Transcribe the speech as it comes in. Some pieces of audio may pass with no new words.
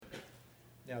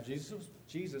Now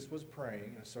Jesus was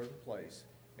praying in a certain place,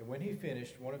 and when he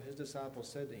finished, one of his disciples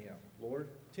said to him, Lord,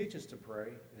 teach us to pray,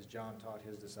 as John taught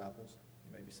his disciples.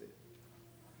 You may be seated.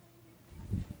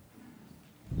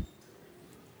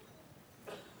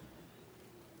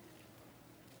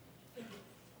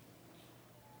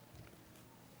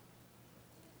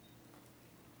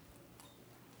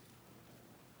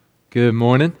 Good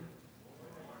morning.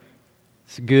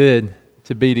 It's good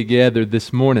to be together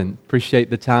this morning. Appreciate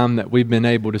the time that we've been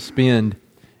able to spend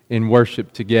in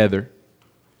worship together.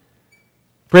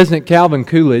 President Calvin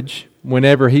Coolidge,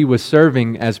 whenever he was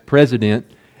serving as president,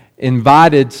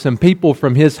 invited some people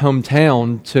from his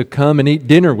hometown to come and eat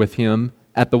dinner with him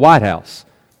at the White House.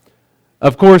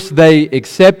 Of course, they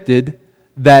accepted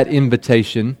that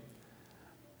invitation,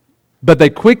 but they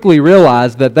quickly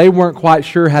realized that they weren't quite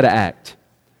sure how to act.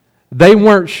 They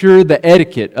weren't sure the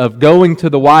etiquette of going to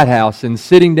the White House and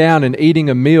sitting down and eating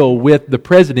a meal with the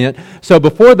president. So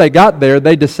before they got there,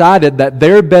 they decided that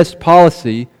their best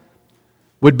policy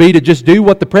would be to just do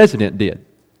what the president did.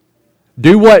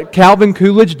 Do what Calvin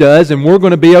Coolidge does, and we're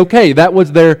going to be okay. That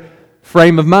was their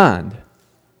frame of mind.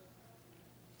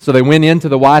 So they went into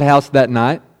the White House that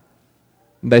night.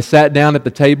 They sat down at the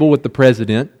table with the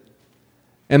president,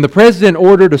 and the president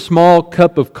ordered a small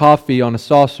cup of coffee on a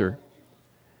saucer.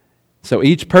 So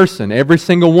each person, every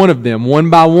single one of them,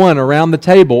 one by one around the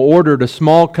table, ordered a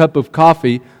small cup of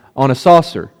coffee on a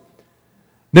saucer.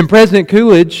 Then President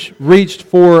Coolidge reached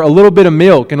for a little bit of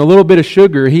milk and a little bit of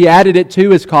sugar. He added it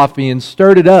to his coffee and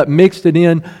stirred it up, mixed it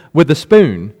in with a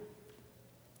spoon.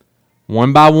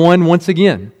 One by one, once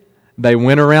again, they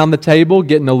went around the table,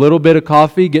 getting a little bit of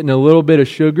coffee, getting a little bit of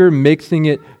sugar, mixing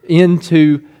it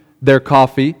into their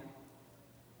coffee.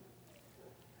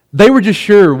 They were just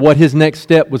sure what his next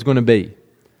step was going to be.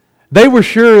 They were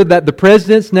sure that the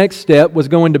president's next step was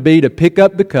going to be to pick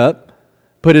up the cup,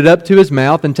 put it up to his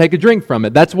mouth, and take a drink from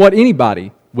it. That's what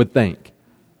anybody would think.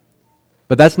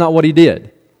 But that's not what he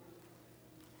did.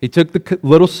 He took the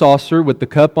little saucer with the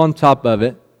cup on top of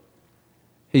it.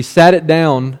 He sat it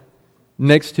down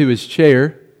next to his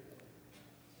chair,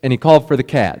 and he called for the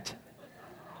cat.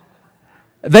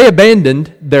 They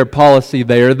abandoned their policy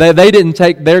there. They didn't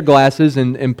take their glasses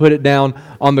and put it down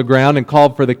on the ground and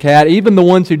called for the cat. Even the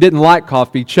ones who didn't like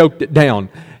coffee choked it down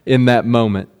in that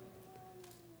moment.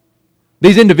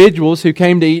 These individuals who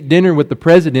came to eat dinner with the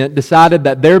president decided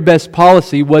that their best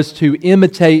policy was to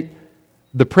imitate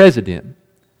the president.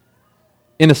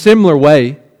 In a similar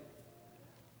way,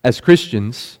 as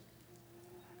Christians,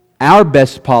 our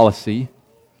best policy,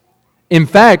 in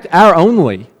fact, our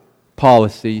only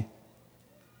policy,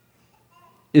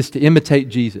 is to imitate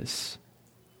Jesus,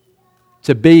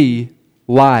 to be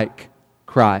like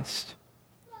Christ.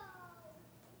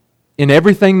 In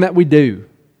everything that we do,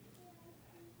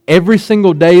 every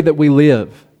single day that we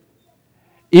live,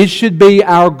 it should be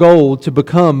our goal to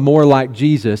become more like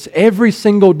Jesus. Every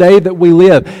single day that we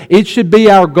live, it should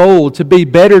be our goal to be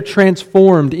better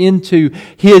transformed into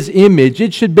His image.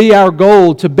 It should be our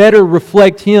goal to better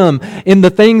reflect Him in the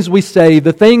things we say,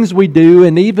 the things we do,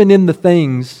 and even in the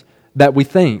things that we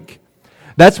think.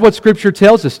 That's what Scripture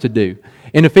tells us to do.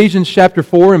 In Ephesians chapter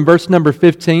 4 and verse number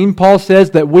 15, Paul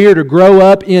says that we are to grow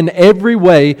up in every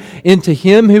way into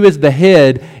Him who is the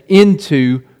head,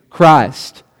 into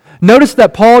Christ. Notice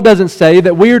that Paul doesn't say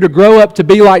that we are to grow up to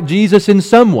be like Jesus in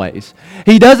some ways.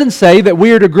 He doesn't say that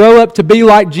we are to grow up to be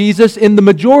like Jesus in the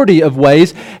majority of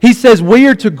ways. He says we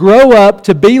are to grow up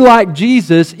to be like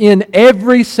Jesus in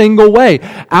every single way.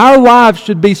 Our lives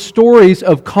should be stories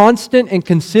of constant and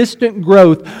consistent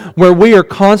growth where we are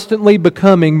constantly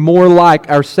becoming more like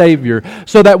our Savior,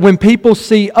 so that when people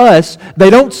see us,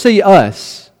 they don't see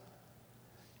us.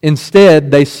 Instead,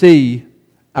 they see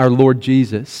our Lord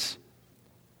Jesus.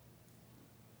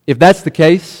 If that's the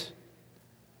case,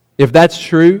 if that's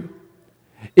true,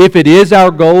 if it is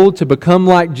our goal to become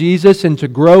like Jesus and to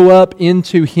grow up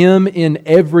into Him in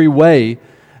every way,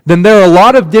 then there are a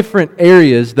lot of different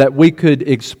areas that we could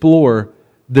explore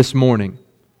this morning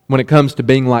when it comes to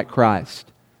being like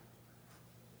Christ.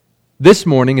 This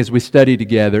morning, as we study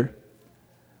together,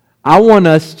 I want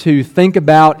us to think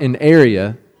about an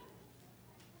area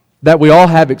that we all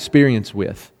have experience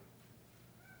with.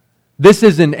 This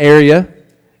is an area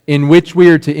in which we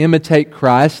are to imitate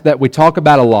Christ that we talk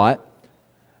about a lot.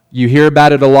 You hear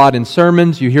about it a lot in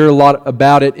sermons. You hear a lot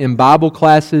about it in Bible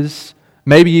classes.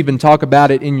 Maybe even talk about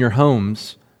it in your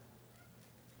homes.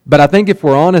 But I think if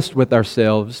we're honest with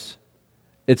ourselves,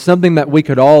 it's something that we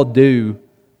could all do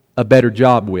a better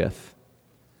job with.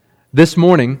 This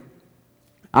morning,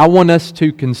 I want us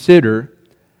to consider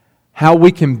how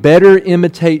we can better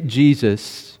imitate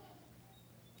Jesus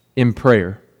in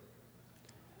prayer.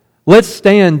 Let's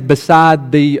stand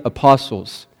beside the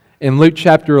apostles in Luke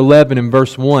chapter 11 and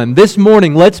verse 1. This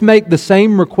morning, let's make the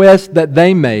same request that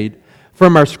they made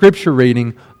from our scripture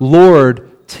reading.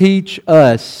 Lord, teach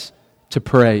us to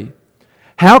pray.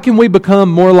 How can we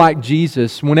become more like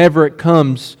Jesus whenever it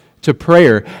comes to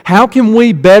prayer? How can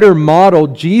we better model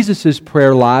Jesus'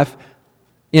 prayer life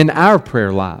in our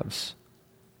prayer lives?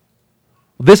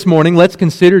 This morning, let's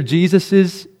consider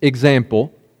Jesus'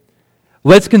 example.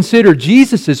 Let's consider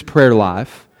Jesus' prayer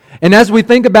life. And as we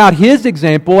think about His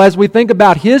example, as we think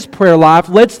about His prayer life,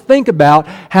 let's think about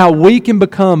how we can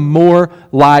become more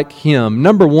like Him.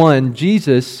 Number one,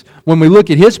 Jesus, when we look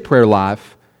at His prayer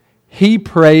life, He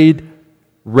prayed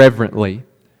reverently.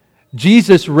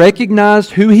 Jesus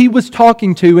recognized who He was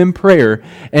talking to in prayer,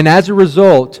 and as a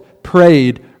result,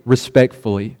 prayed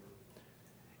respectfully.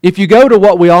 If you go to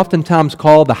what we oftentimes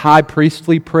call the high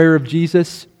priestly prayer of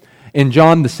Jesus, in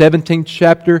John the 17th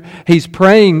chapter, He's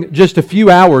praying just a few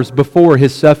hours before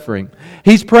His suffering.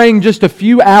 He's praying just a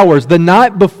few hours, the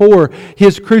night before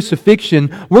His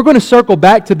crucifixion. We're going to circle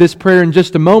back to this prayer in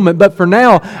just a moment, but for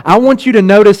now, I want you to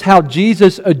notice how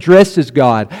Jesus addresses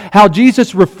God, how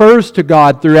Jesus refers to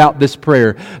God throughout this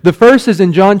prayer. The first is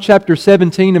in John chapter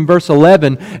 17 and verse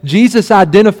 11. Jesus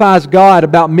identifies God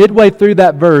about midway through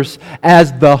that verse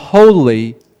as the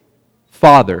Holy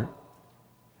Father.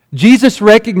 Jesus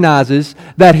recognizes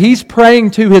that He's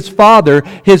praying to His Father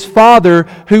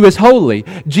who is holy.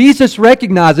 Jesus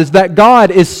recognizes that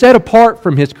God is set apart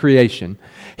from His creation.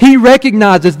 He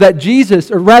recognizes that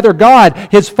God,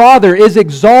 His Father, is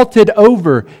exalted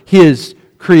over His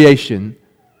creation.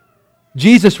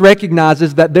 Jesus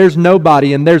recognizes that there's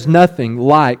nobody and there's nothing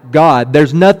like God.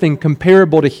 There's nothing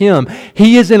comparable to Him.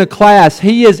 He is in a class,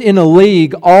 He is in a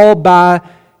league all by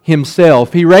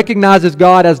Himself. He recognizes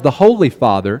God as the Holy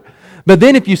Father. But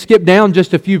then if you skip down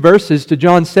just a few verses to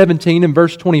John 17 and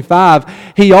verse 25,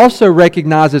 He also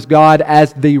recognizes God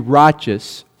as the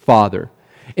righteous Father.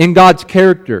 In God's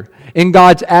character, in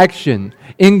God's action,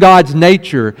 in God's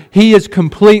nature, He is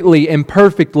completely and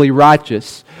perfectly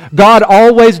righteous. God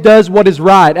always does what is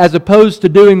right as opposed to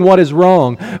doing what is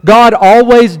wrong. God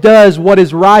always does what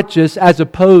is righteous as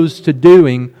opposed to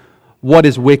doing what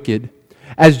is wicked.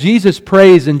 As Jesus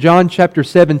prays in John chapter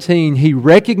 17, He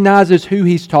recognizes who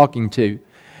He's talking to.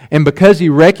 And because He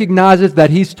recognizes that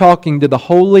He's talking to the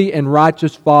holy and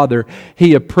righteous Father,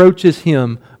 He approaches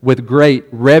Him with great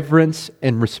reverence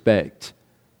and respect.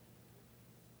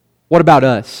 What about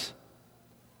us?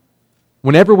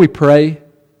 Whenever we pray,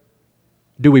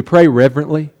 do we pray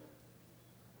reverently?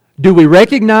 Do we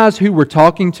recognize who we're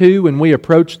talking to when we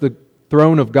approach the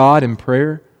throne of God in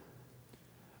prayer?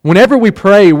 Whenever we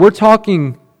pray, we're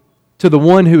talking to the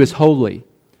one who is holy,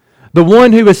 the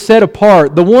one who is set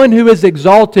apart, the one who is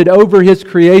exalted over His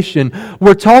creation.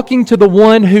 We're talking to the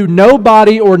one who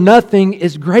nobody or nothing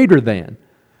is greater than.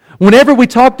 Whenever we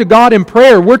talk to God in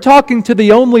prayer, we're talking to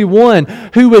the only one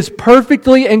who is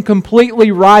perfectly and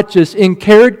completely righteous in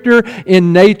character,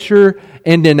 in nature,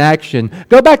 and in action.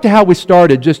 Go back to how we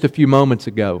started just a few moments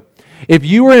ago. If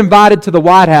you were invited to the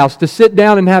White House to sit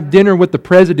down and have dinner with the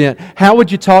President, how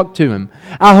would you talk to him?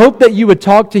 I hope that you would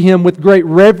talk to him with great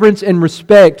reverence and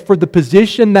respect for the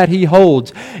position that he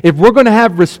holds. If we're going to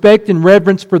have respect and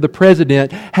reverence for the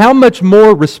President, how much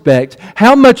more respect,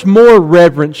 how much more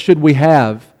reverence should we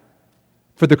have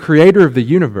for the Creator of the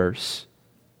universe,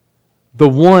 the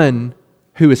one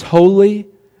who is holy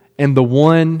and the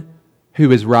one who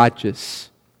is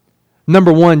righteous?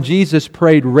 Number one, Jesus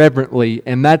prayed reverently,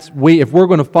 and if we're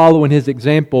going to follow in His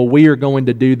example, we are going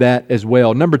to do that as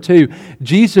well. Number two,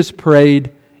 Jesus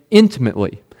prayed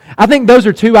intimately. I think those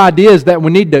are two ideas that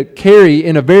we need to carry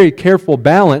in a very careful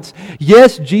balance.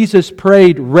 Yes, Jesus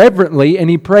prayed reverently and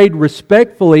He prayed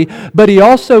respectfully, but He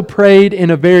also prayed in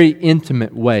a very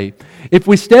intimate way. If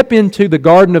we step into the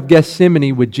Garden of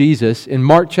Gethsemane with Jesus in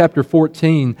Mark chapter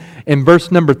 14 and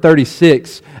verse number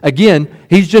 36, again,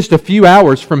 He's just a few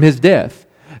hours from His death.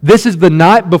 This is the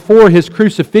night before His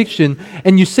crucifixion,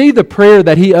 and you see the prayer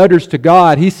that He utters to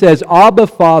God. He says, Abba,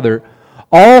 Father,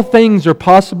 all things are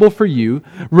possible for You.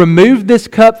 Remove this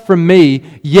cup from me,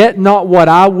 yet not what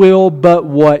I will, but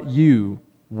what You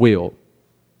will.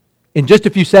 In just a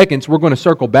few seconds, we're going to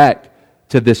circle back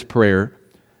to this prayer.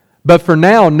 But for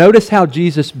now, notice how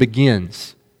Jesus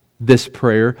begins this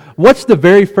prayer. What's the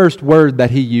very first word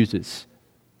that He uses?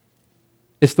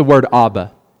 It's the word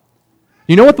Abba.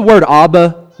 You know what the word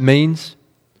Abba means?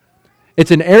 It's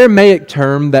an Aramaic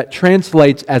term that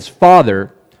translates as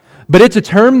Father, but it's a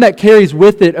term that carries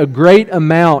with it a great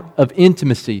amount of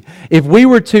intimacy. If we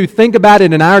were to think about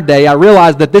it in our day, I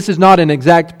realize that this is not an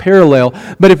exact parallel,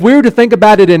 but if we were to think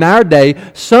about it in our day,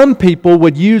 some people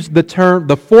would use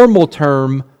the formal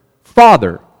term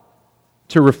father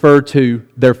to refer to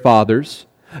their fathers,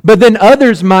 but then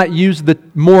others might use the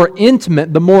more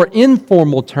intimate, the more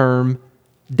informal term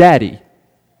daddy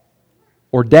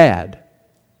or dad.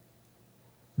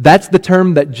 That's the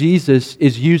term that Jesus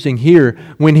is using here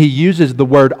when He uses the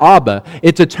word Abba.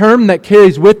 It's a term that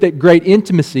carries with it great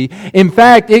intimacy. In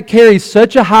fact, it carries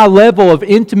such a high level of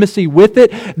intimacy with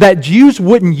it that Jews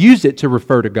wouldn't use it to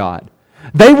refer to God.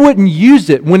 They wouldn't use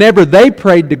it whenever they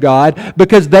prayed to God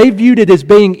because they viewed it as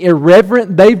being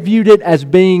irreverent. They viewed it as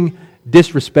being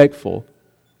disrespectful.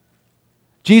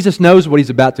 Jesus knows what He's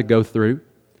about to go through.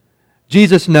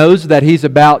 Jesus knows that He's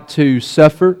about to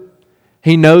suffer.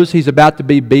 He knows He's about to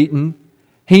be beaten.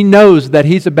 He knows that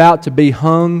He's about to be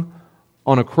hung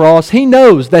on a cross. He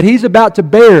knows that He's about to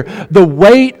bear the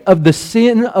weight of the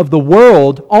sin of the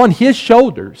world on His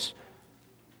shoulders.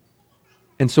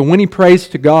 And so when He prays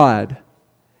to God,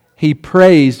 He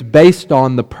prays based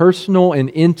on the personal and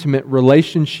intimate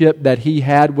relationship that He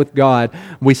had with God.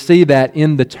 We see that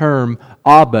in the term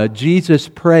Abba. Jesus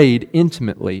prayed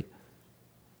intimately.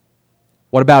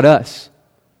 What about us?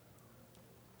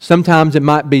 Sometimes it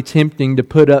might be tempting to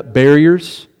put up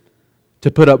barriers, to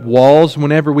put up walls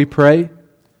whenever we pray.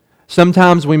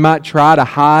 Sometimes we might try to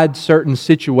hide certain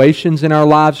situations in our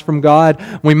lives from God.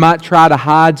 We might try to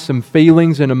hide some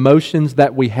feelings and emotions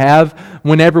that we have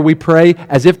whenever we pray,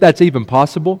 as if that's even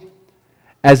possible.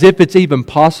 As if it's even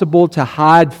possible to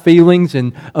hide feelings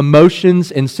and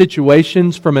emotions and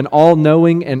situations from an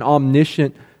all-knowing and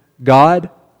omniscient God.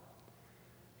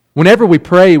 Whenever we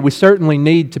pray, we certainly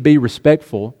need to be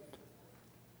respectful.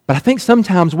 But I think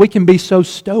sometimes we can be so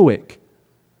stoic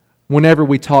whenever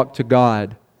we talk to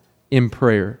God in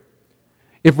prayer.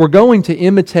 If we're going to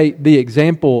imitate the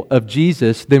example of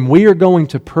Jesus, then we are going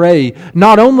to pray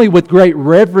not only with great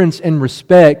reverence and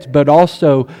respect, but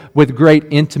also with great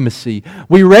intimacy.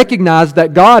 We recognize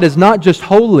that God is not just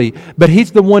holy, but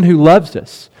He's the one who loves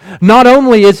us. Not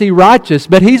only is He righteous,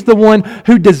 but He's the one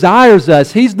who desires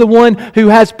us. He's the one who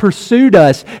has pursued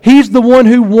us. He's the one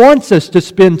who wants us to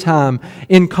spend time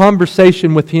in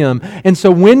conversation with Him. And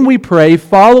so when we pray,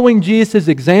 following Jesus'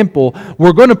 example,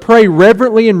 we're going to pray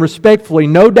reverently and respectfully,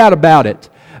 no doubt about it.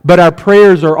 But our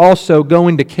prayers are also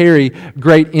going to carry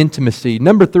great intimacy.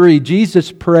 Number 3,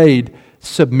 Jesus prayed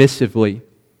submissively.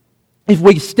 If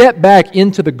we step back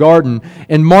into the garden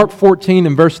in Mark 14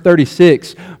 and verse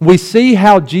 36, we see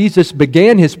how Jesus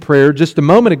began His prayer just a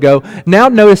moment ago. Now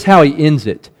notice how He ends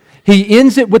it. He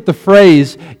ends it with the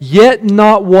phrase, "Yet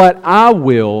not what I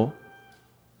will,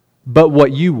 but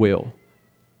what you will."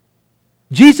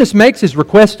 Jesus makes His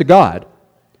request to God.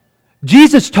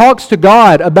 Jesus talks to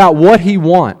God about what He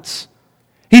wants.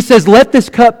 He says, "Let this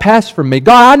cup pass from me."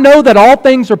 God, I know that all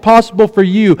things are possible for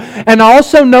you, and I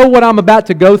also know what I'm about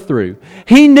to go through.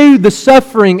 He knew the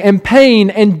suffering and pain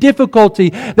and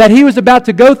difficulty that He was about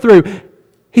to go through.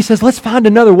 He says, let's find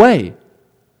another way.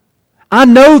 I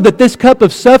know that this cup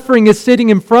of suffering is sitting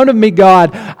in front of me,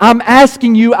 God. I'm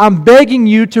asking you, I'm begging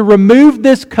you to remove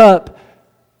this cup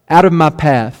out of my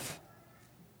path.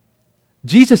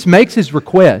 Jesus makes His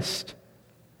request.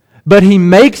 But He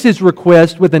makes His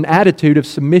request with an attitude of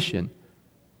submission.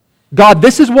 God,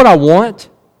 this is what I want,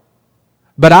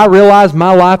 but I realize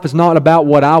my life is not about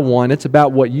what I want, it's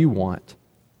about what you want.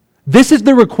 This is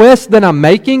the request that I'm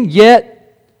making,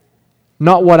 yet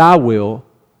not what I will,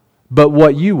 but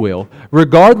what you will.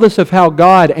 Regardless of how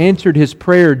God answered His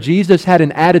prayer, Jesus had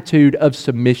an attitude of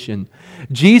submission.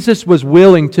 Jesus was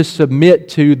willing to submit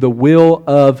to the will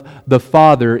of the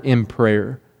Father in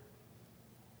prayer.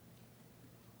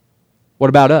 What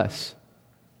about us?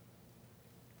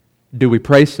 Do we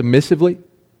pray submissively?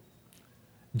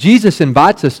 Jesus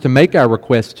invites us to make our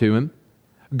request to Him.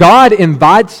 God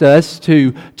invites us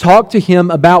to talk to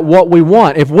Him about what we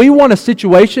want. If we want a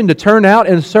situation to turn out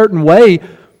in a certain way,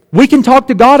 we can talk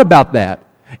to God about that.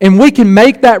 And we can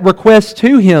make that request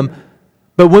to Him.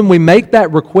 But when we make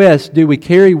that request, do we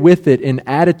carry with it an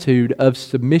attitude of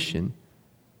submission?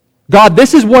 God,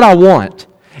 this is what I want.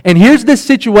 And here's this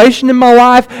situation in my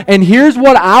life, and here's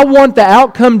what I want the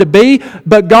outcome to be.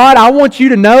 But God, I want you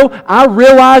to know, I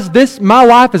realize my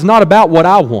life is not about what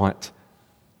I want,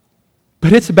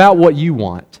 but it's about what you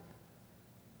want.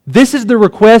 This is the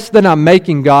request that I'm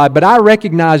making, God, but I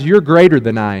recognize you're greater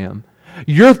than I am.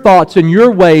 Your thoughts and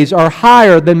your ways are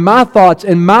higher than my thoughts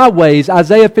and my ways.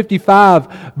 Isaiah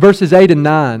 55, verses 8 and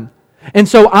 9. And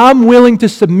so I'm willing to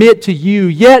submit to you,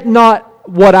 yet not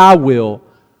what I will,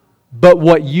 but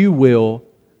what you will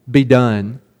be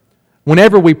done.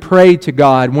 Whenever we pray to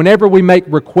God, whenever we make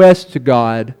requests to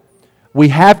God, we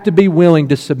have to be willing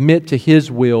to submit to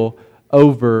His will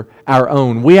over our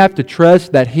own. We have to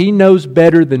trust that He knows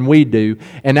better than we do,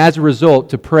 and as a result,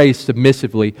 to pray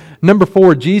submissively. Number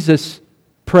 4, Jesus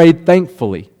prayed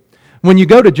thankfully. When you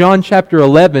go to John chapter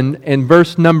 11 and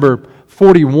verse number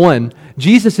 41,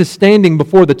 Jesus is standing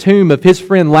before the tomb of his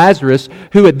friend Lazarus,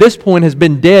 who at this point has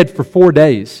been dead for 4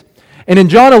 days. And in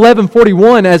John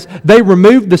 11:41, as they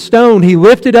removed the stone, He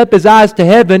lifted up His eyes to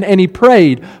heaven and He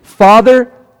prayed,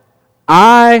 Father,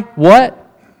 I, what?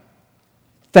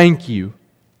 Thank You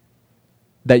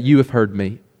that You have heard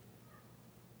me.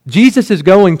 Jesus is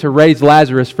going to raise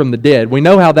Lazarus from the dead. We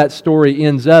know how that story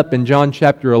ends up in John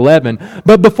chapter 11.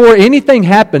 But before anything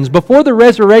happens, before the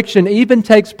resurrection even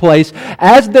takes place,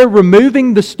 as they're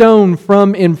removing the stone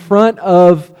from in front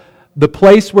of the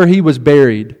place where He was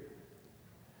buried,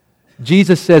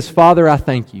 Jesus says, Father, I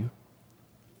thank You.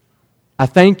 I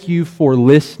thank You for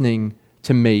listening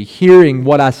to me, hearing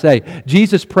what I say.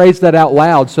 Jesus prays that out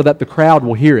loud so that the crowd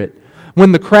will hear it.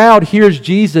 When the crowd hears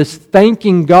Jesus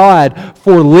thanking God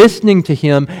for listening to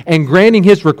him and granting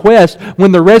his request,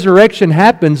 when the resurrection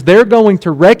happens, they're going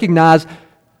to recognize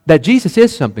that Jesus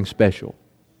is something special.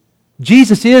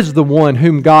 Jesus is the one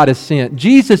whom God has sent.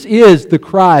 Jesus is the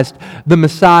Christ, the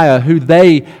Messiah who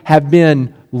they have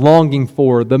been longing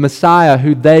for, the Messiah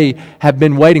who they have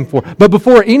been waiting for. But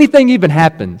before anything even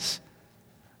happens,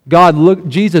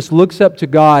 Jesus looks up to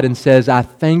God and says, I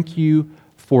thank You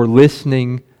for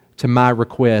listening to my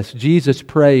request. Jesus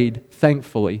prayed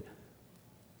thankfully.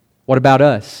 What about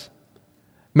us?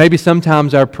 Maybe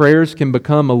sometimes our prayers can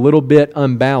become a little bit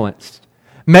unbalanced.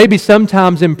 Maybe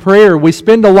sometimes in prayer we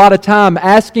spend a lot of time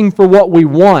asking for what we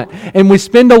want, and we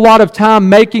spend a lot of time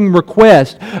making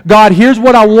requests. God, here's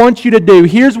what I want You to do.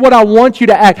 Here's what I want You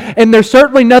to act. And there's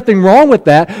certainly nothing wrong with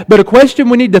that, but a question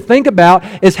we need to think about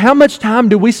is how much time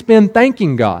do we spend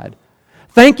thanking God?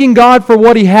 Thanking God for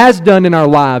what He has done in our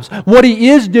lives, what He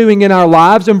is doing in our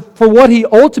lives, and for what He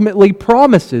ultimately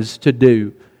promises to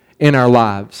do in our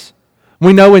lives.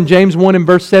 We know in James 1 and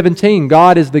verse 17,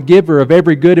 God is the giver of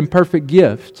every good and perfect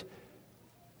gift.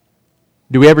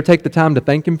 Do we ever take the time to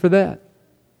thank Him for that?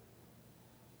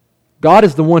 God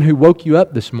is the one who woke you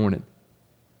up this morning.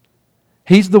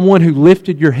 He's the one who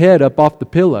lifted your head up off the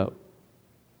pillow.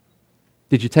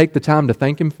 Did you take the time to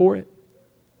thank Him for it?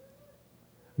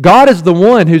 God is the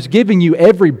one who's giving you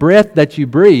every breath that you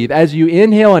breathe. As you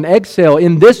inhale and exhale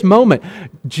in this moment,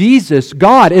 Jesus,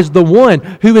 God, is the one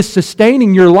who is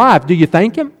sustaining your life. Do you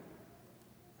thank Him?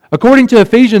 According to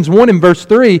Ephesians 1 and verse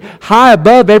 3, high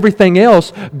above everything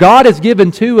else, God has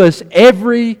given to us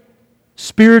every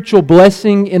spiritual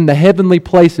blessing in the heavenly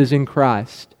places in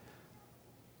Christ.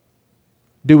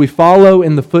 Do we follow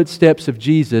in the footsteps of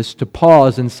Jesus to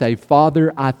pause and say,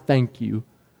 Father, I thank You.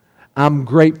 I'm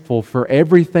grateful for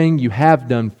everything You have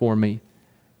done for me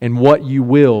and what You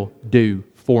will do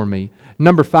for me.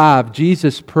 Number 5,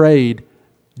 Jesus prayed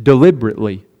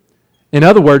deliberately. In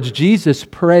other words, Jesus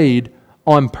prayed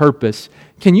on purpose.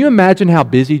 Can you imagine how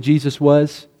busy Jesus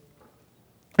was?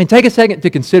 And take a second to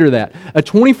consider that. A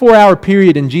 24-hour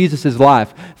period in Jesus'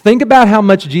 life. Think about how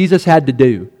much Jesus had to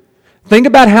do. Think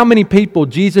about how many people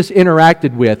Jesus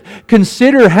interacted with.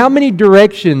 Consider how many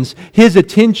directions His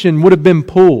attention would have been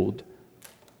pulled.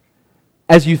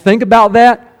 As you think about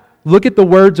that, look at the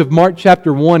words of Mark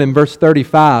chapter 1 and verse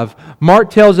 35. Mark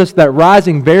tells us that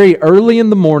rising very early in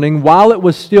the morning, while it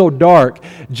was still dark,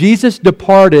 Jesus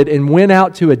departed and went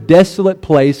out to a desolate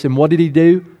place. And what did He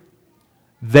do?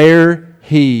 There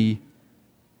He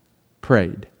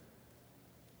prayed.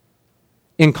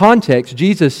 In context,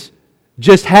 Jesus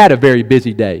just had a very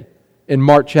busy day in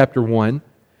Mark chapter 1.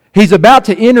 He's about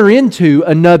to enter into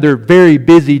another very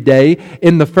busy day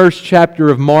in the first chapter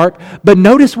of Mark, but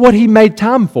notice what He made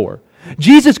time for.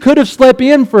 Jesus could have slept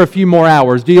in for a few more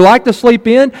hours. Do you like to sleep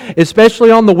in,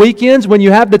 especially on the weekends when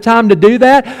you have the time to do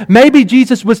that? Maybe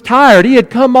Jesus was tired. He had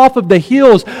come off of the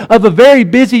heels of a very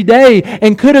busy day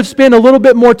and could have spent a little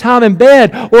bit more time in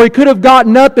bed, or he could have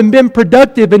gotten up and been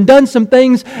productive and done some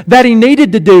things that he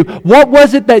needed to do. What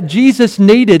was it that Jesus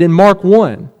needed in Mark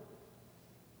 1?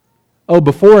 Oh,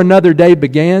 before another day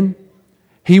began,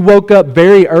 He woke up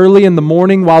very early in the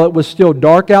morning while it was still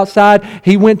dark outside.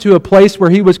 He went to a place where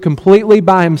He was completely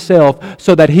by Himself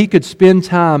so that He could spend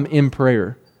time in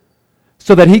prayer,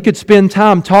 so that He could spend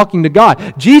time talking to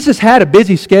God. Jesus had a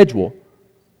busy schedule,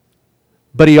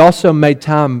 but He also made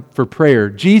time for prayer.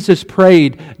 Jesus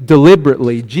prayed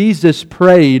deliberately. Jesus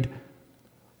prayed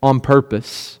on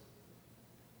purpose.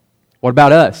 What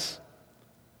about us?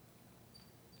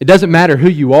 It doesn't matter who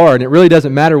you are, and it really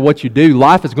doesn't matter what you do.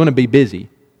 Life is going to be busy.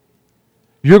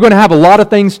 You're going to have a lot of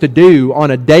things to do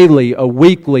on a daily, a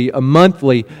weekly, a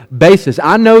monthly basis.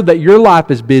 I know that your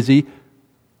life is busy,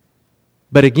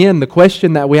 but again, the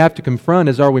question that we have to confront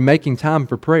is, are we making time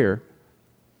for prayer?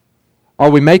 Are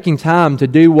we making time to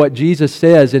do what Jesus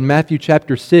says in Matthew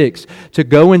chapter 6, to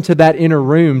go into that inner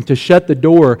room, to shut the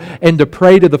door, and to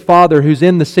pray to the Father who's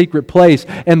in the secret place?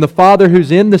 And the Father who's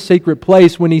in the secret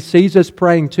place, when He sees us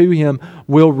praying to Him,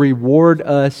 will reward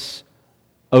us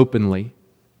openly.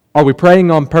 Are we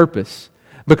praying on purpose?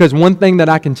 Because one thing that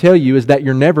I can tell you is that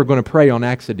you're never going to pray on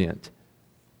accident.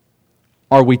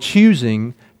 Are we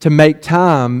choosing to make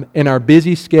time in our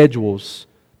busy schedules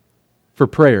for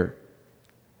prayer?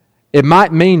 It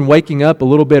might mean waking up a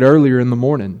little bit earlier in the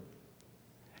morning.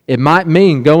 It might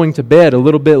mean going to bed a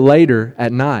little bit later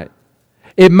at night.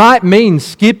 It might mean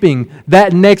skipping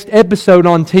that next episode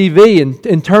on TV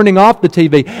and turning off the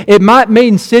TV. It might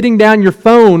mean sitting down your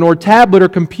phone or tablet or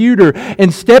computer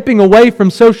and stepping away from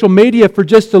social media for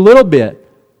just a little bit.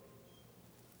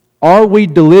 Are we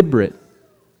deliberate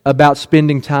about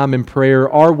spending time in prayer?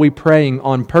 Are we praying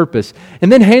on purpose?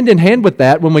 And then hand in hand with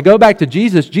that, when we go back to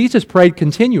Jesus, Jesus prayed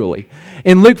continually.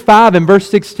 In Luke 5 and verse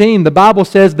 16, the Bible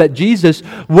says that Jesus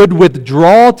would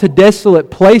withdraw to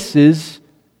desolate places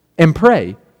and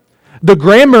pray. The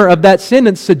grammar of that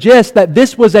sentence suggests that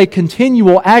this was a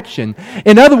continual action.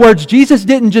 In other words, Jesus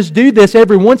didn't just do this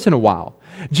every once in a while.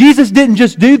 Jesus didn't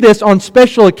just do this on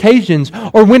special occasions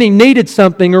or when He needed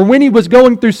something or when He was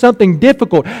going through something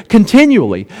difficult.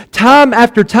 Continually, time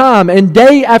after time and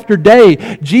day after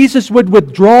day, Jesus would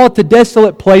withdraw to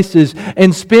desolate places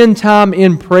and spend time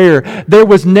in prayer. There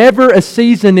was never a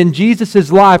season in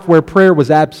Jesus' life where prayer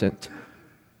was absent.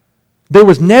 There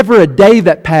was never a day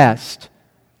that passed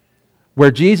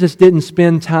where Jesus didn't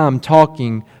spend time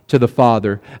talking to the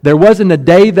Father. There wasn't a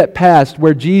day that passed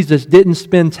where Jesus didn't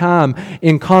spend time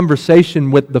in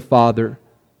conversation with the Father.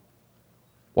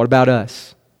 What about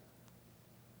us?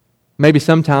 Maybe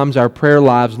sometimes our prayer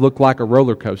lives look like a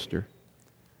roller coaster.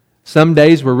 Some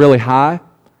days we're really high.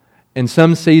 In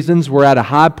some seasons, we're at a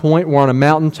high point. We're on a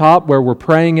mountaintop where we're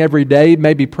praying every day,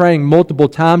 maybe praying multiple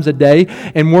times a day,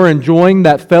 and we're enjoying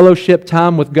that fellowship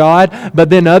time with God. But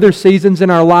then other seasons in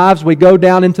our lives, we go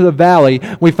down into the valley.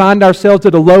 We find ourselves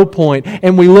at a low point,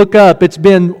 and we look up. It's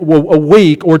been a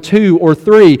week or 2 or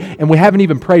 3, and we haven't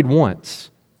even prayed once.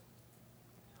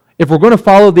 If we're going to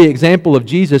follow the example of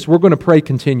Jesus, we're going to pray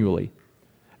continually.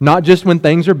 Not just when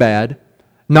things are bad,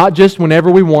 not just whenever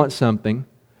we want something,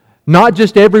 not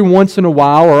just every once in a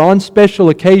while or on special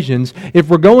occasions. If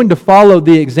we're going to follow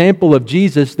the example of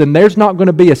Jesus, then there's not going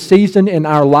to be a season in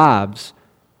our lives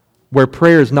where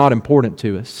prayer is not important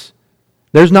to us.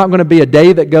 There's not going to be a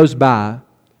day that goes by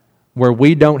where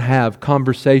we don't have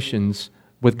conversations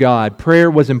with God.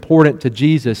 Prayer was important to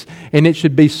Jesus, and it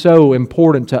should be so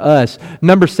important to us.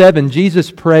 Number 7, Jesus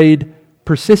prayed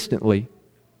persistently.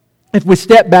 If we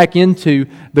step back into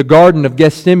the Garden of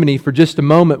Gethsemane for just a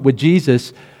moment with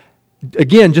Jesus,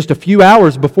 again, just a few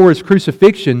hours before His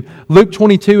crucifixion, Luke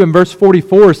 22 and verse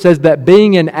 44 says that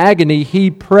being in agony,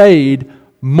 He prayed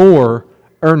more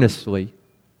earnestly.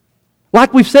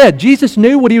 Like we've said, Jesus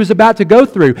knew what He was about to go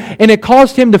through, and it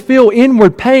caused Him to feel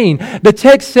inward pain. The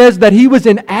text says that He was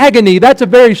in agony. That's a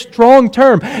very strong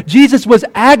term. Jesus was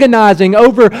agonizing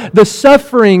over the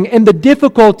suffering and the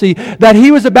difficulty that He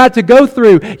was about to go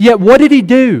through. Yet what did He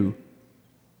do?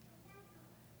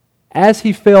 As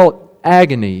He felt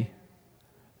agony,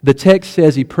 the text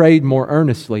says He prayed more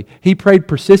earnestly. He prayed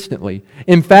persistently.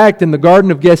 In fact, in the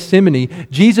Garden of Gethsemane,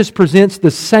 Jesus presents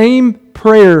the same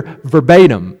prayer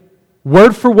verbatim,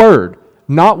 word for word,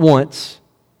 not once,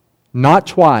 not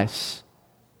twice,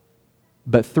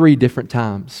 but 3 different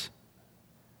times.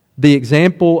 The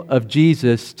example of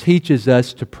Jesus teaches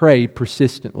us to pray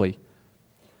persistently.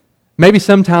 Maybe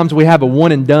sometimes we have a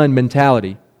one and done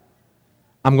mentality.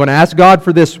 I'm going to ask God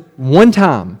for this one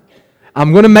time.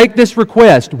 I'm going to make this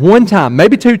request one time,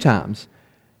 maybe 2 times.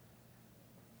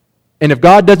 And if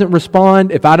God doesn't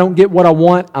respond, if I don't get what I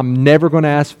want, I'm never going to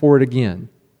ask for it again.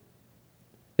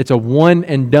 It's a one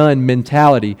and done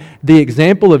mentality. The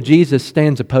example of Jesus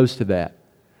stands opposed to that.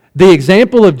 The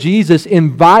example of Jesus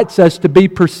invites us to be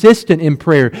persistent in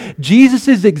prayer.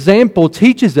 Jesus' example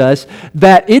teaches us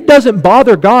that it doesn't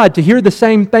bother God to hear the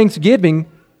same thanksgiving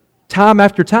time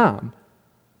after time.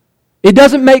 It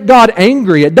doesn't make God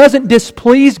angry. It doesn't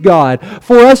displease God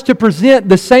for us to present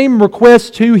the same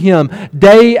request to Him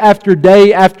day after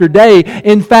day after day.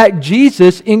 In fact,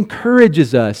 Jesus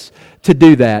encourages us to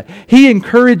do that. He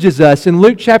encourages us in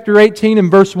Luke chapter 18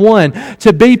 and verse 1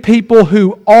 to be people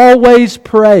who always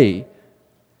pray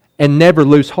and never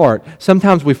lose heart.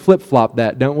 Sometimes we flip-flop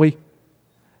that, don't we?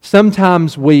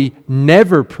 Sometimes we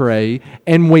never pray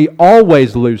and we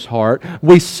always lose heart.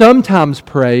 We sometimes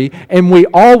pray and we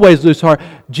always lose heart.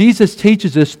 Jesus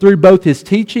teaches us through both His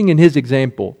teaching and His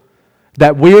example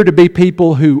that we are to be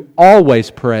people who always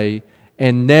pray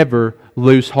and never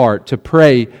lose heart, to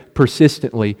pray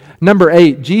persistently. Number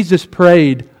 8, Jesus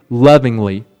prayed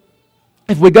lovingly.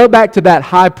 If we go back to that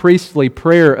high priestly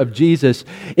prayer of Jesus,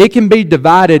 it can be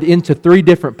divided into 3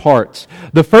 different parts.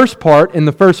 The first part, in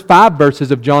the first 5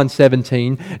 verses of John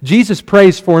 17, Jesus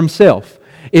prays for Himself.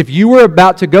 If you were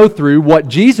about to go through what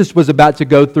Jesus was about to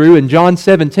go through in John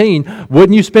 17,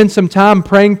 wouldn't you spend some time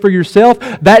praying for yourself?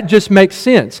 That just makes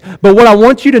sense. But what I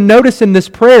want you to notice in this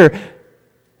prayer,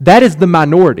 that is the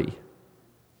minority.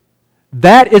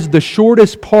 That is the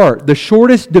shortest part, the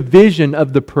shortest division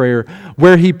of the prayer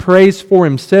where He prays for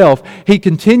Himself. He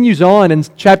continues on in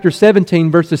chapter 17,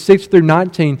 verses 6 through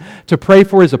 19, to pray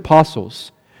for His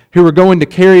apostles who are going to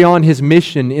carry on His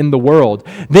mission in the world.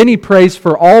 Then He prays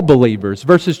for all believers,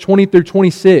 verses 20 through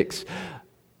 26.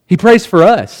 He prays for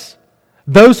us,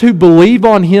 those who believe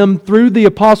on Him through the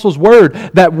apostles' word,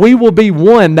 that we will be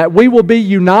one, that we will be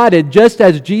united just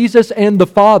as Jesus and the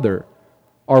Father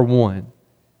are one.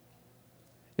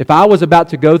 If I was about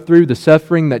to go through the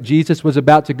suffering that Jesus was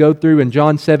about to go through in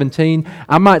John 17,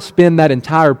 I might spend that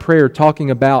entire prayer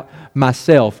talking about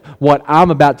myself, what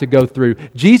I'm about to go through.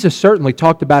 Jesus certainly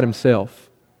talked about Himself,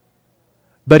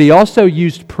 but He also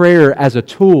used prayer as a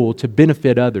tool to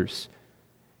benefit others.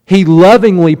 He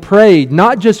lovingly prayed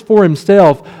not just for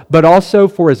Himself, but also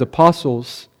for His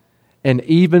apostles and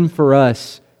even for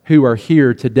us who are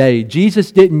here today.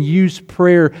 Jesus didn't use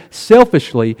prayer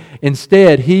selfishly.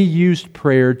 Instead, He used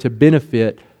prayer to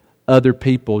benefit other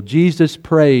people. Jesus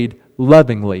prayed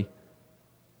lovingly.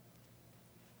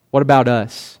 What about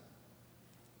us?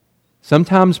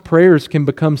 Sometimes prayers can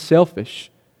become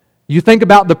selfish. You think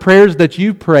about the prayers that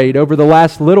you've prayed over the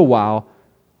last little while.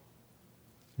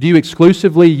 Do you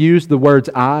exclusively use the words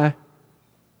I,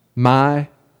 my,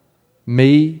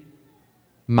 me,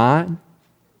 mine?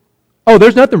 Oh,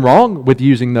 there's nothing wrong with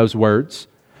using those words.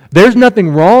 There's nothing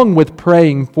wrong with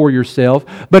praying for yourself.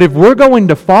 But if we're going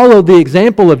to follow the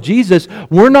example of Jesus,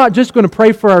 we're not just going to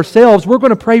pray for ourselves, we're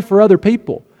going to pray for other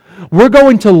people. We're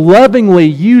going to lovingly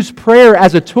use prayer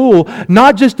as a tool,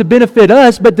 not just to benefit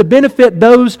us, but to benefit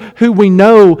those who we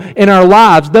know in our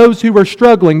lives, those who are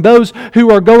struggling, those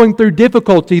who are going through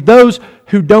difficulty, those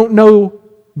who don't know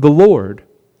the Lord.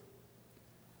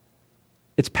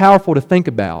 It's powerful to think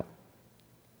about.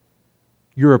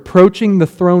 You're approaching the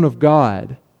throne of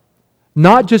God,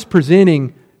 not just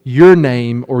presenting your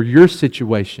name or your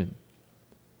situation,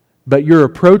 but you're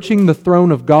approaching the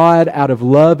throne of God out of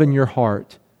love in your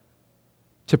heart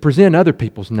to present other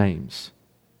people's names,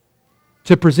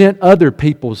 to present other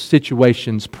people's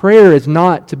situations. Prayer is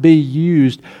not to be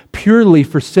used purely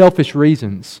for selfish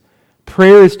reasons.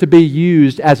 Prayer is to be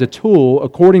used as a tool,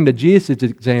 according to Jesus'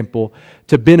 example,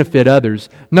 to benefit others.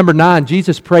 Number 9,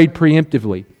 Jesus prayed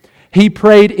preemptively. He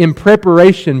prayed in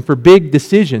preparation for big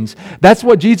decisions. That's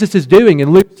what Jesus is doing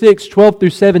in Luke 6, 12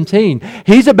 through 17.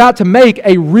 He's about to make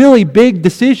a really big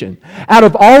decision. Out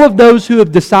of all of those who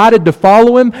have decided to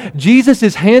follow Him, Jesus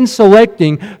is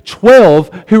hand-selecting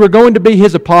 12 who are going to be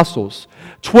His apostles.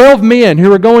 12 men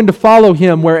who are going to follow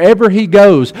Him wherever He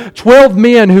goes. 12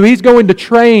 men who He's going to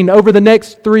train over the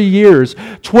next 3 years.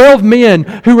 12 men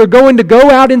who are going to go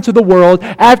out into the world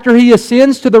after He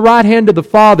ascends to the right hand of the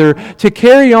Father to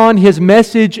carry on His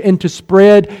message and to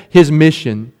spread His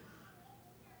mission.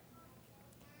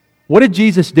 What did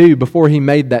Jesus do before He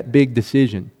made that big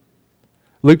decision?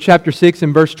 Luke chapter 6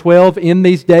 and verse 12, in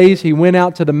these days He went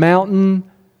out to the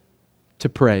mountain to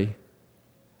pray.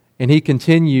 And He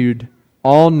continued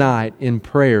all night in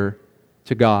prayer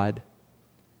to God.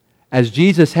 As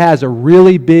Jesus has a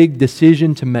really big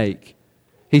decision to make,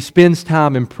 He spends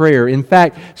time in prayer. In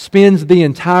fact, spends the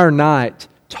entire night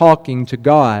talking to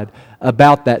God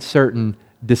about that certain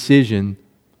decision.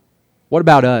 What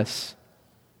about us?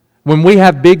 When we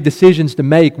have big decisions to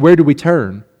make, where do we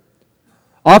turn?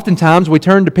 Oftentimes we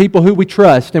turn to people who we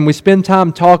trust and we spend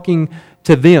time talking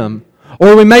to them.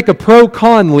 Or we make a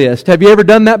pro-con list. Have you ever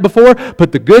done that before?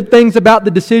 Put the good things about the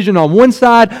decision on one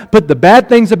side, put the bad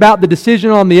things about the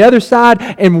decision on the other side,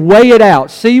 and weigh it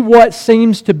out. See what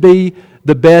seems to be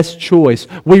the best choice.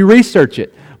 We research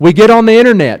it. We get on the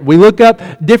internet. We look up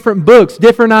different books,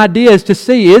 different ideas to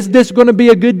see, is this going to be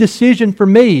a good decision for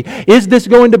me? Is this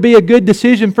going to be a good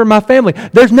decision for my family?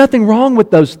 There's nothing wrong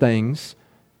with those things.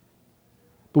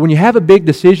 But when you have a big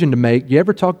decision to make, you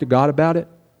ever talk to God about it?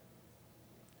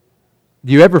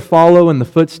 Do you ever follow in the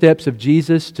footsteps of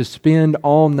Jesus to spend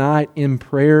all night in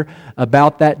prayer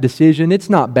about that decision? It's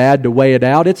not bad to weigh it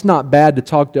out. It's not bad to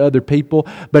talk to other people.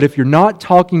 But if you're not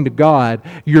talking to God,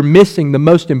 you're missing the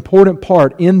most important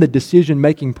part in the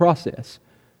decision-making process.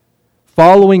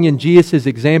 Following in Jesus'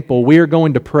 example, we are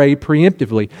going to pray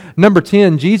preemptively. Number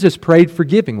 10, Jesus prayed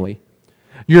forgivingly.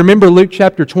 You remember Luke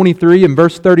chapter 23 and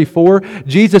verse 34?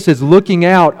 Jesus is looking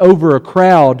out over a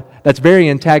crowd that's very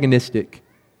antagonistic.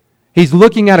 He's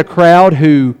looking at a crowd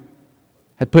who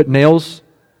had put nails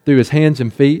through his hands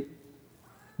and feet.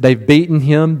 They've beaten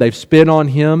him. They've spit on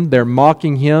him. They're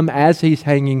mocking him as he's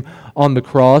hanging on the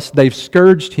cross. They've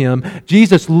scourged him.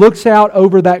 Jesus looks out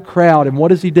over that crowd, and what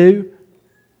does he do?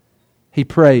 He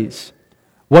prays.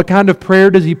 What kind of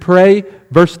prayer does he pray?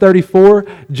 Verse 34,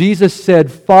 Jesus said,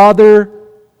 "Father,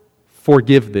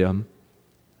 forgive them,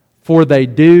 for they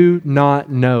do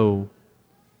not know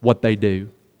what they do."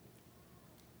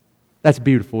 That's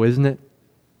beautiful, isn't it?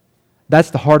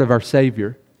 That's the heart of our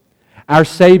Savior. Our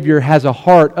Savior has a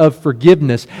heart of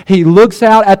forgiveness. He looks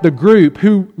out at the group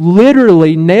who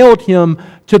literally nailed Him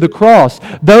to the cross,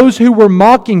 those who were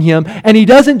mocking Him, and He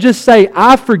doesn't just say,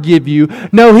 "I forgive you."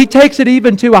 No, He takes it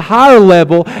even to a higher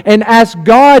level and asks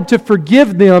God to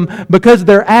forgive them because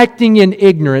they're acting in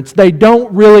ignorance. They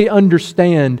don't really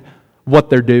understand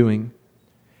what they're doing.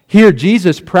 Here,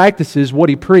 Jesus practices what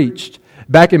He preached.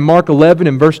 Back in Mark 11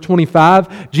 and verse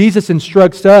 25, Jesus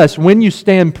instructs us, when you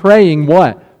stand praying,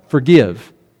 what?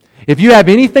 Forgive. If you have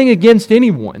anything against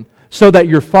anyone, so that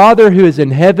your Father who is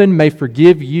in heaven may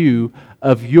forgive you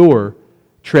of your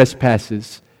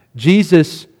trespasses.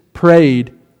 Jesus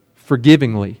prayed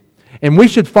forgivingly. And we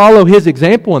should follow His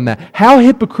example in that. How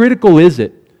hypocritical is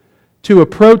it to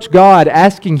approach God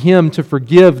asking Him to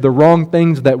forgive the wrong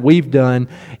things that we've done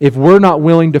if we're not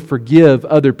willing to forgive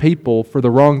other people for the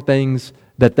wrong things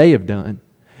that they have done?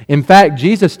 In fact,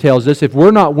 Jesus tells us if we're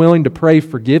not willing to pray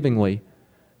forgivingly,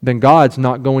 then God's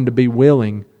not going to be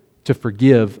willing to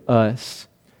forgive us.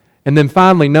 And then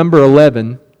finally, number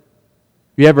 11.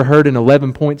 You ever heard an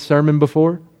 11-point sermon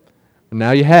before? Well, now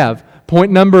you have.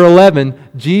 Point number 11,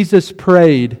 Jesus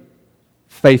prayed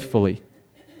faithfully.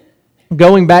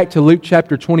 Going back to Luke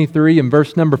chapter 23 and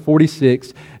verse number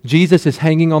 46, Jesus is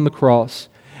hanging on the cross.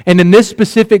 And in this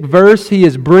specific verse, He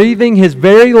is breathing His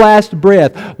very last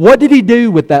breath. What did He do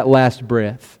with that last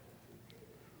breath?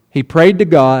 He prayed to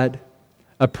God,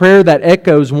 a prayer that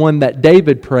echoes one that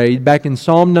David prayed back in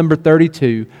Psalm number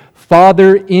 32.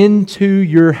 "Father, into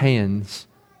your hands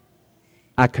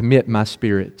I commit my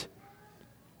spirit."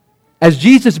 As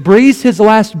Jesus breathes His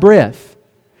last breath,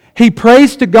 He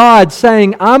prays to God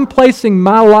saying, "I'm placing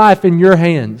my life in your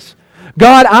hands.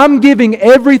 God, I'm giving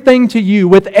everything to you.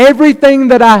 With everything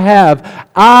that I have,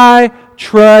 I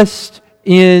trust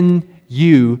in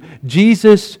you."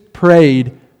 Jesus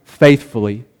prayed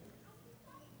faithfully.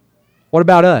 What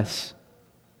about us?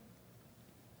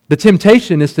 The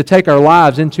temptation is to take our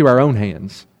lives into our own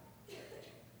hands.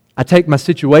 I take my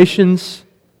situations,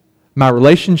 my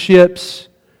relationships,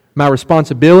 my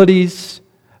responsibilities,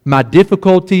 my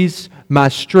difficulties, my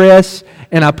stress,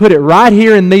 and I put it right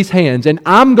here in these hands, and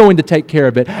I'm going to take care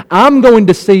of it. I'm going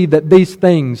to see that these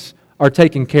things are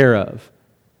taken care of.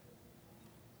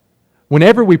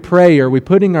 Whenever we pray, are we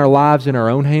putting our lives in our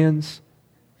own hands?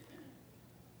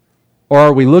 Or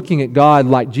are we looking at God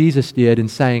like Jesus did and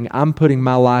saying, "I'm putting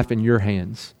my life in your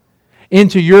hands.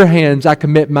 Into your hands I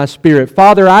commit my spirit.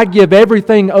 Father, I give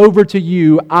everything over to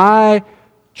you. I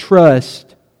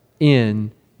trust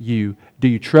in you." Do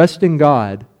you trust in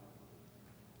God?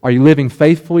 Are you living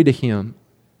faithfully to Him?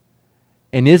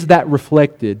 And is that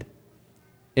reflected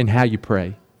in how you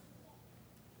pray?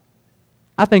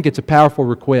 I think it's a powerful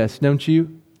request, don't you?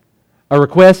 A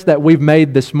request that we've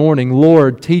made this morning.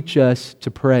 Lord, teach us to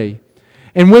pray.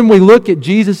 And when we look at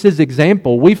Jesus'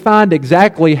 example, we find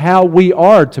exactly how we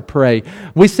are to pray.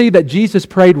 We see that Jesus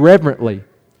prayed reverently,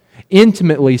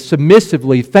 intimately,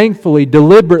 submissively, thankfully,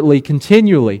 deliberately,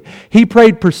 continually. He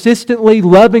prayed persistently,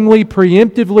 lovingly,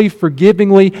 preemptively,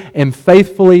 forgivingly, and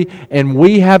faithfully, and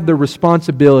we have the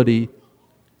responsibility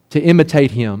to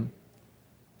imitate Him,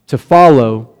 to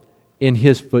follow in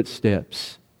His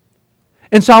footsteps.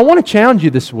 And so I want to challenge you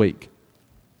this week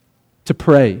to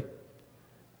pray.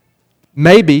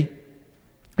 Maybe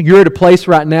you're at a place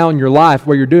right now in your life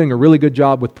where you're doing a really good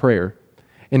job with prayer.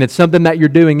 And it's something that you're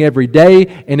doing every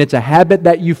day, and it's a habit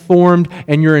that you formed,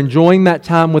 and you're enjoying that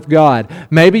time with God.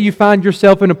 Maybe you find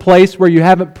yourself in a place where you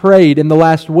haven't prayed in the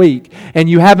last week, and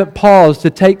you haven't paused to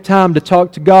take time to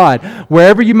talk to God.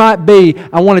 Wherever you might be,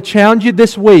 I want to challenge you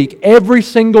this week, every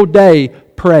single day,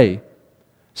 pray.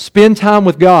 Spend time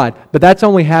with God, but that's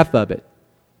only half of it.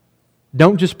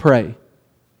 Don't just pray.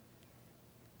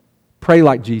 Pray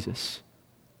like Jesus.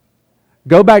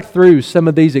 Go back through some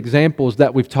of these examples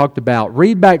that we've talked about.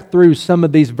 Read back through some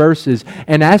of these verses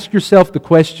and ask yourself the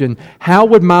question, how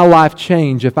would my life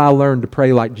change if I learned to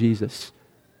pray like Jesus?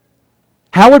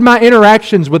 How would my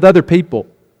interactions with other people?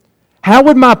 How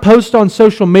would my post on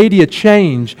social media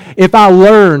change if I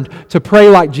learned to pray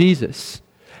like Jesus?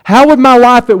 How would my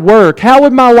life at work? How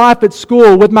would my life at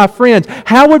school with my friends?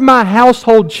 How would my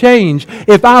household change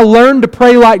if I learned to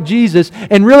pray like Jesus?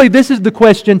 And really, this is the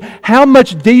question, how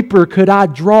much deeper could I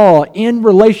draw in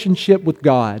relationship with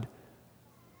God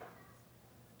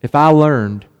if I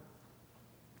learned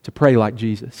to pray like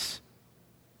Jesus?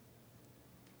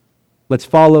 Let's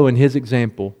follow in His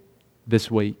example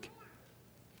this week.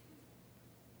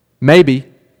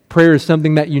 Maybe prayer is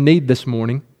something that you need this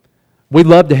morning. We'd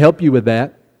love to help you with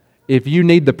that. If you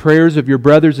need the prayers of your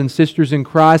brothers and sisters in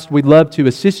Christ, we'd love to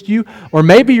assist you. Or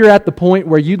maybe you're at the point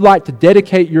where you'd like to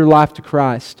dedicate your life to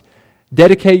Christ.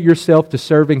 Dedicate yourself to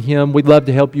serving Him. We'd love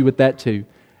to help you with that too.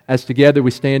 As together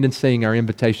we stand and sing our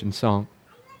invitation song.